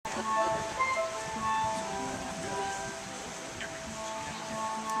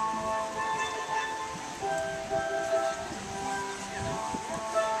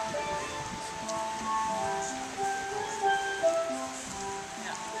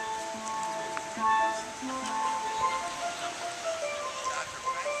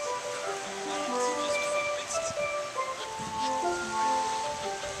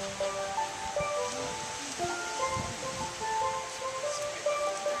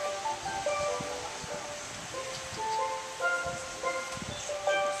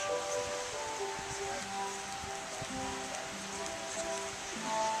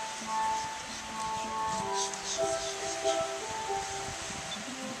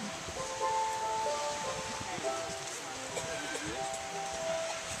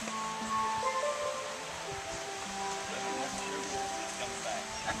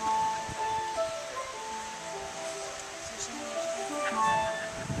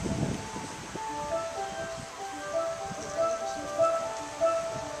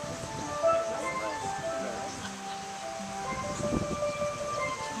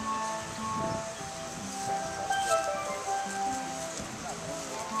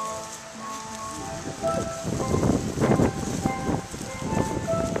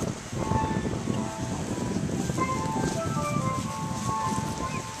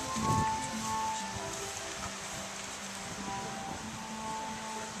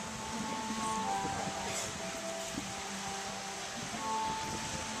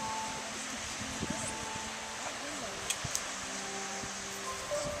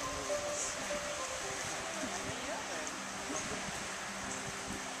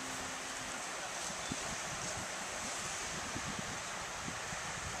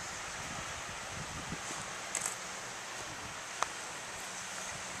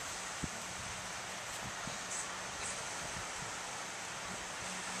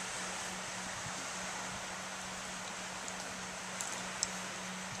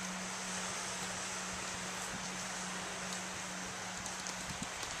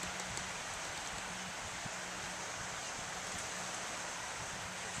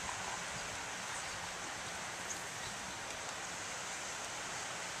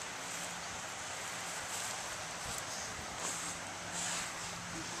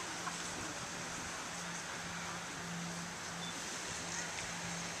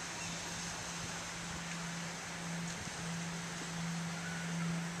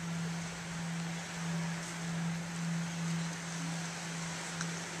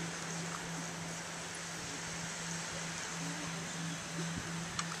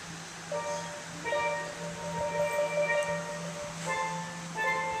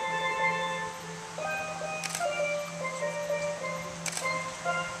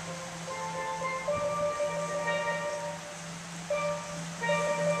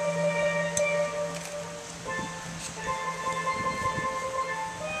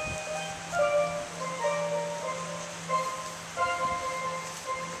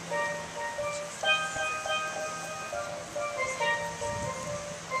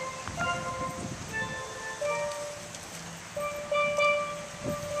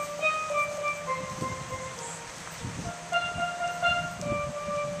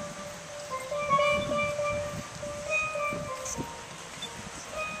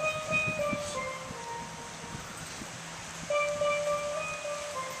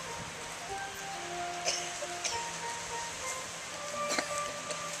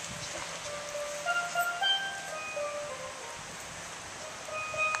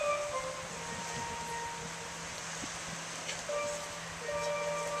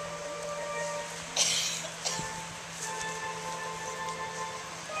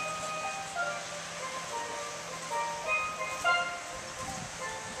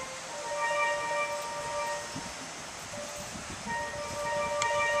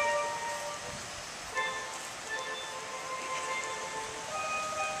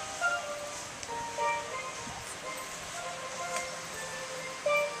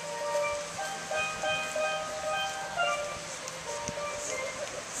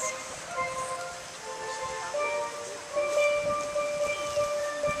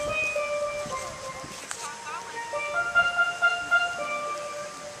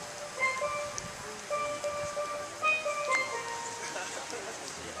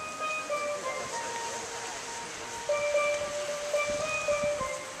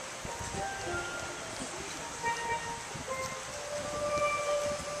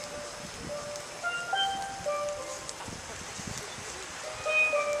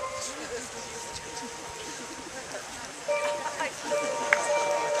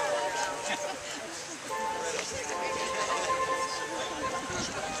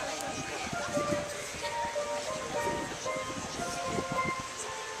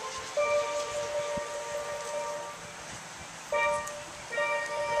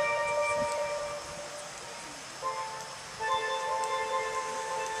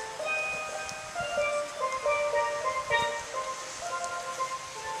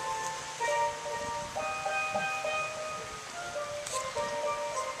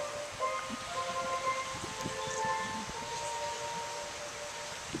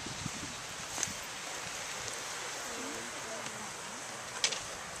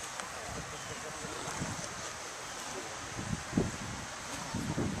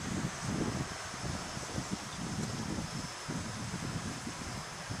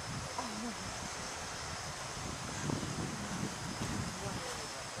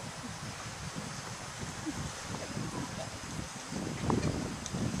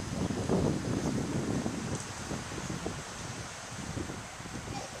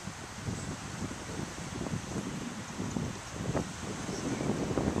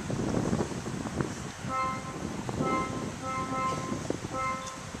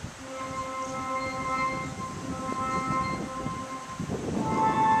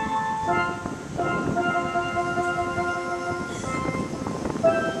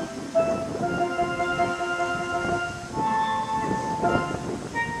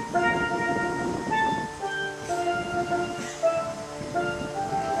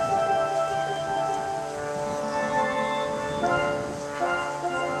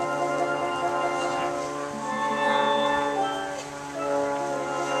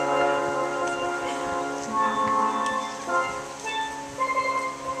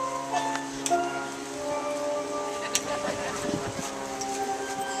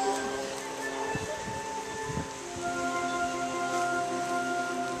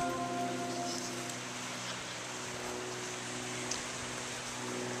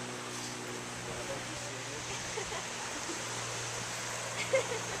Dearly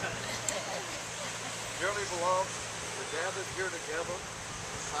beloved, we're gathered here together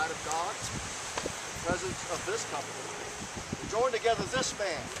in the sight of God, in the presence of this company, to join together this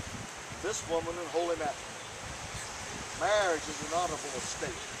man, this woman in holy matrimony. Marriage is an honorable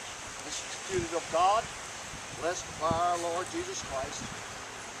estate, instituted of God, blessed by our Lord Jesus Christ,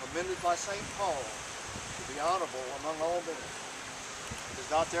 commended by St. Paul to be honorable among all men. It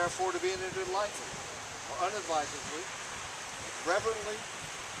is not therefore to be entered lightly or unadvisedly, but reverently,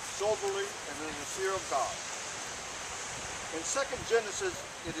 soberly, and in the fear of God. In 2 Genesis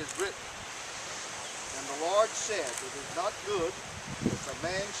it is written, "And the Lord said, It is not good that the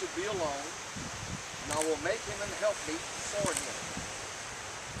man should be alone, and I will make him an helpmeet for him.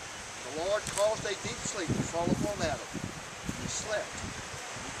 The Lord caused a deep sleep to fall upon Adam, and he slept.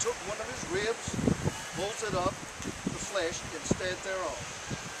 He took one of his ribs, bolted up the flesh instead thereof.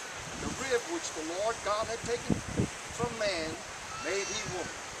 And the rib which the Lord God had taken from man made he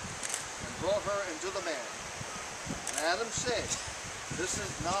woman, and brought her into the man. And Adam said, This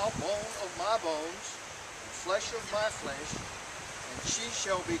is now bone of my bones, and flesh of my flesh, and she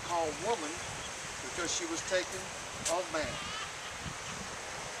shall be called woman, because she was taken of man."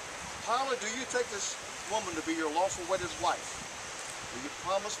 Tyler, do you take this woman to be your lawful wedded wife? Do you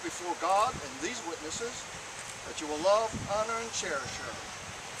promise before God and these witnesses that you will love, honor, and cherish her,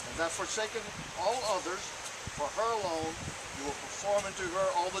 and that forsaking all others, for her alone, you will perform unto her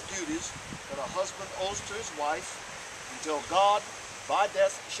all the duties that a husband owes to his wife, until God, by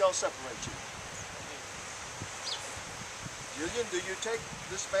death, shall separate you? Jillian, do you take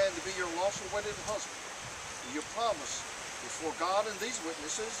this man to be your lawful wedded husband? Do you promise before God and these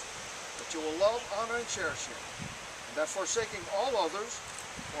witnesses that you will love, honor, and cherish him, and that forsaking all others,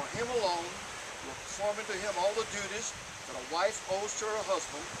 for him alone, you will perform unto him all the duties that a wife owes to her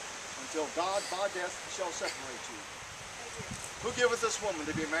husband, until God by death shall separate you? Who giveth this woman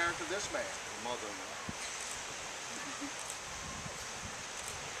to be married to this man? The mother-in-law.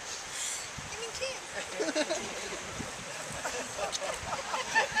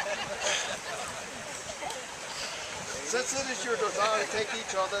 Since it is your desire to take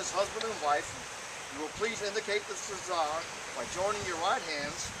each other as husband and wife, you will please indicate this desire by joining your right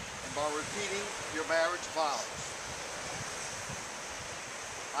hands and by repeating your marriage vows.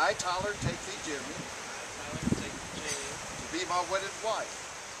 I, Tyler, take thee, Jillian, to be my wedded wife,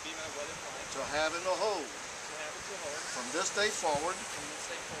 to have and to hold, from this day forward,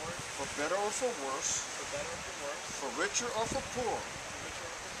 for better or for worse, for richer or for poorer,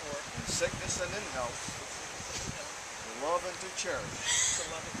 in sickness and in health, to love and to cherish,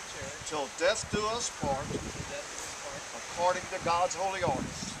 till death do us part, according to God's holy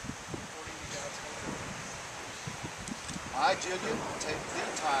orders. I, Jillian, take thee,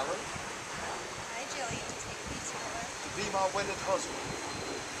 Tyler, to be my wedded husband,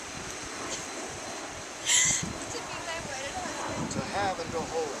 to have and to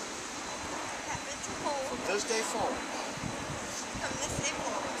hold, from this day forward,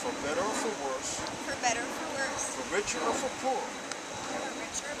 for better or for worse, for richer or for poorer,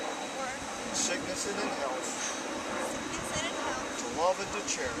 in sickness and in health, to love and to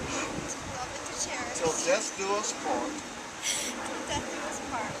cherish, till death do us part,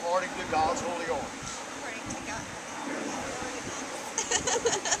 according to God's holy orders.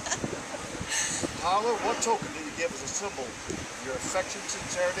 Tyler, what token do you give as a symbol of your affection,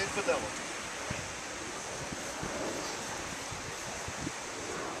 sincerity, and fidelity?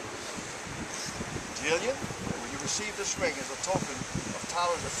 Jillian, will you receive this ring as a token of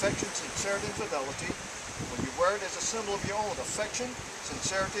Tyler's affection, sincerity, and fidelity? Will you wear it as a symbol of your own affection,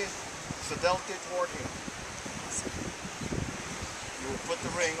 sincerity, and fidelity toward him? You will put the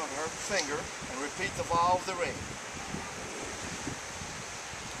ring on her finger and repeat the vow of the ring.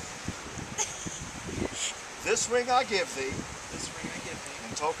 This ring I give thee,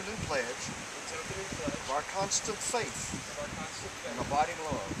 in token and pledge, of our constant faith and abiding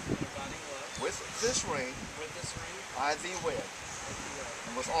love. With this ring, I thee wed,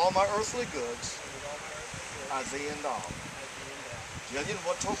 and with all my earthly goods, I thee endow. Jillian,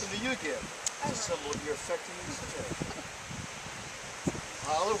 what token do you give as a symbol of your affection and sincerity?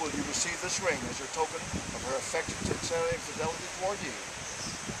 Tyler, will you receive this ring as your token of her affection, sincerity, and fidelity toward you?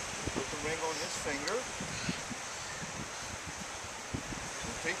 Put the ring on his finger.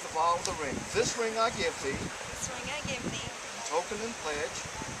 Repeat the vow of the ring. This ring I give thee, in token and pledge,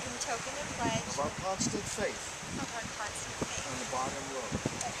 of our constant faith, and abiding love.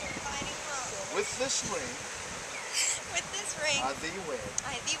 With this ring, I thee wed,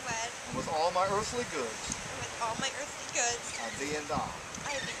 and with all my earthly goods, I thee endow.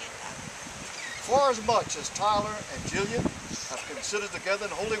 For as much as Tyler and Jillian have considered together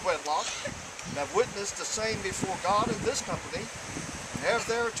in holy wedlock, and have witnessed the same before God in this company, and have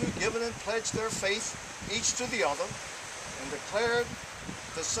thereto given and pledged their faith each to the other, and declared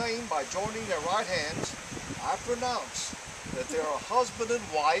the same by joining their right hands, I pronounce that they are husband and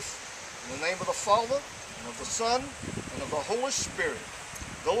wife in the name of the Father, and of the Son, and of the Holy Spirit.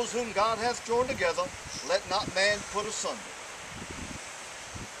 Those whom God hath joined together, let not man put asunder.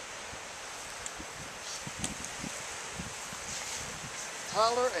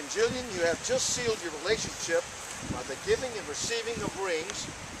 Tyler and Jillian, you have just sealed your relationship by the giving and receiving of rings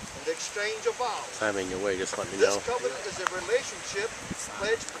and the exchange of vows. Timing your way, just let me know. This covenant is a relationship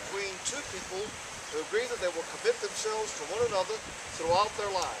pledged between two people who agree that they will commit themselves to one another throughout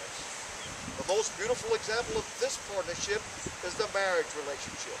their lives. The most beautiful example of this partnership is the marriage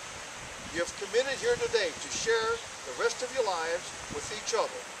relationship. You have committed here today to share the rest of your lives with each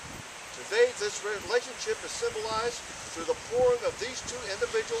other. Today, this relationship is symbolized through the pouring of these two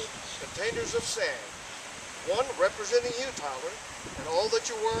individual containers of sand. One representing you, Tyler, and all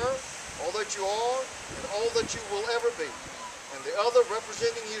that you were, all that you are, and all that you will ever be. And the other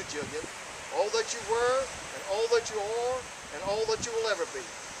representing you, Jillian, all that you were, and all that you are, and all that you will ever be.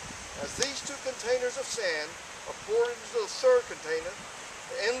 As these two containers of sand are poured into the third container,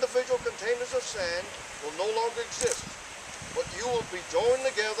 the individual containers of sand will no longer exist, but you will be joined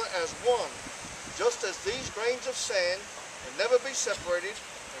together as one, just as these grains of sand can never be separated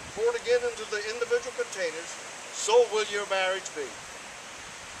and poured again into the individual containers, so will your marriage be.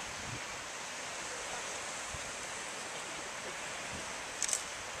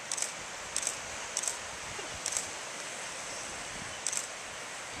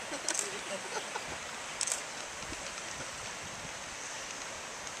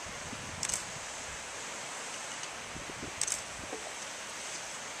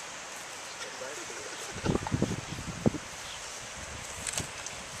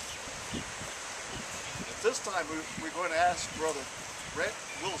 At this time, we're going to ask Brother Brett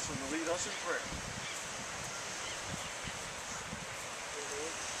Wilson to lead us in prayer.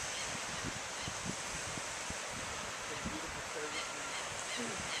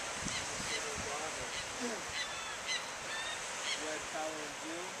 Tyler and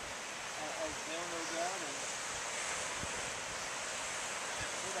Jill as them, oh God, and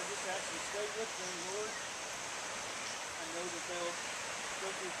Lord, I just ask you to stay with them, Lord. I know that they'll go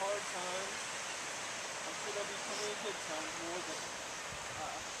through hard times. I'm sure there'll be plenty of good times, Lord, but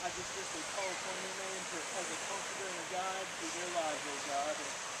I just wish they call upon your name as a comforter and a guide through their lives, oh God.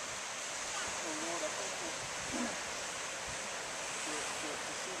 And, oh Lord, I thank you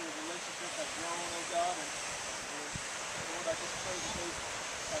to see their relationship have grown, oh God, and Lord, I just pray that they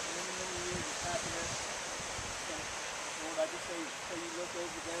have many, many years of happiness. And Lord, I just pray you look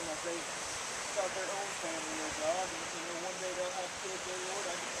over them as they start their own family, oh God. And you know, one day they'll have kids, oh Lord.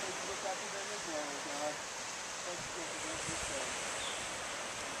 I just pray you look after them as well, oh God. Thank you for this day.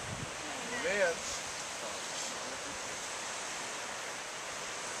 Amen.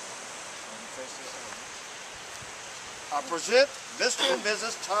 I present Mr. and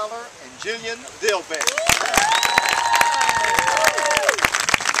Mrs. Tyler and Jillian Dilbeck.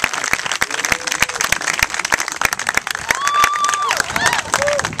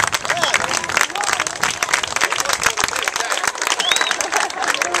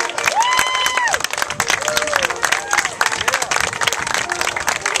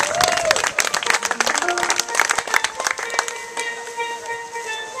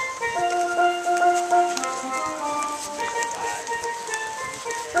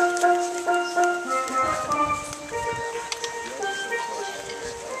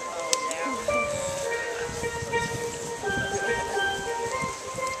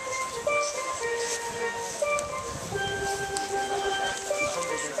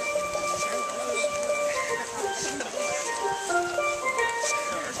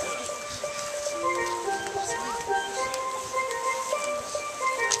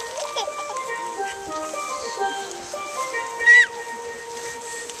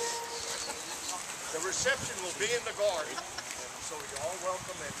 The reception will be in the garden, and so you're all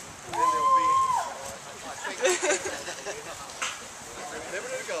welcome, and then there'll be, I think,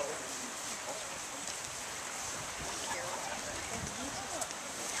 liberty to go.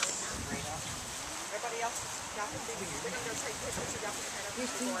 Everybody else, y'all can be, they're going to go take pictures, so y'all can head up to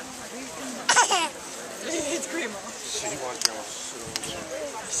the door. It's Grandma. She wants y'all to sit over there.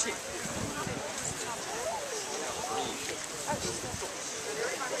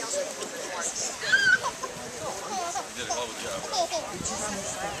 You did a hell of a job.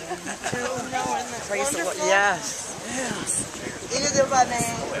 Yes. Yes. It is a banana.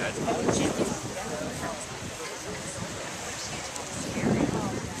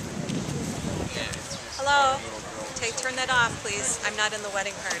 Hello? Turn that off, please. I'm not in the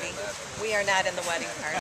wedding party. We are not in the wedding party.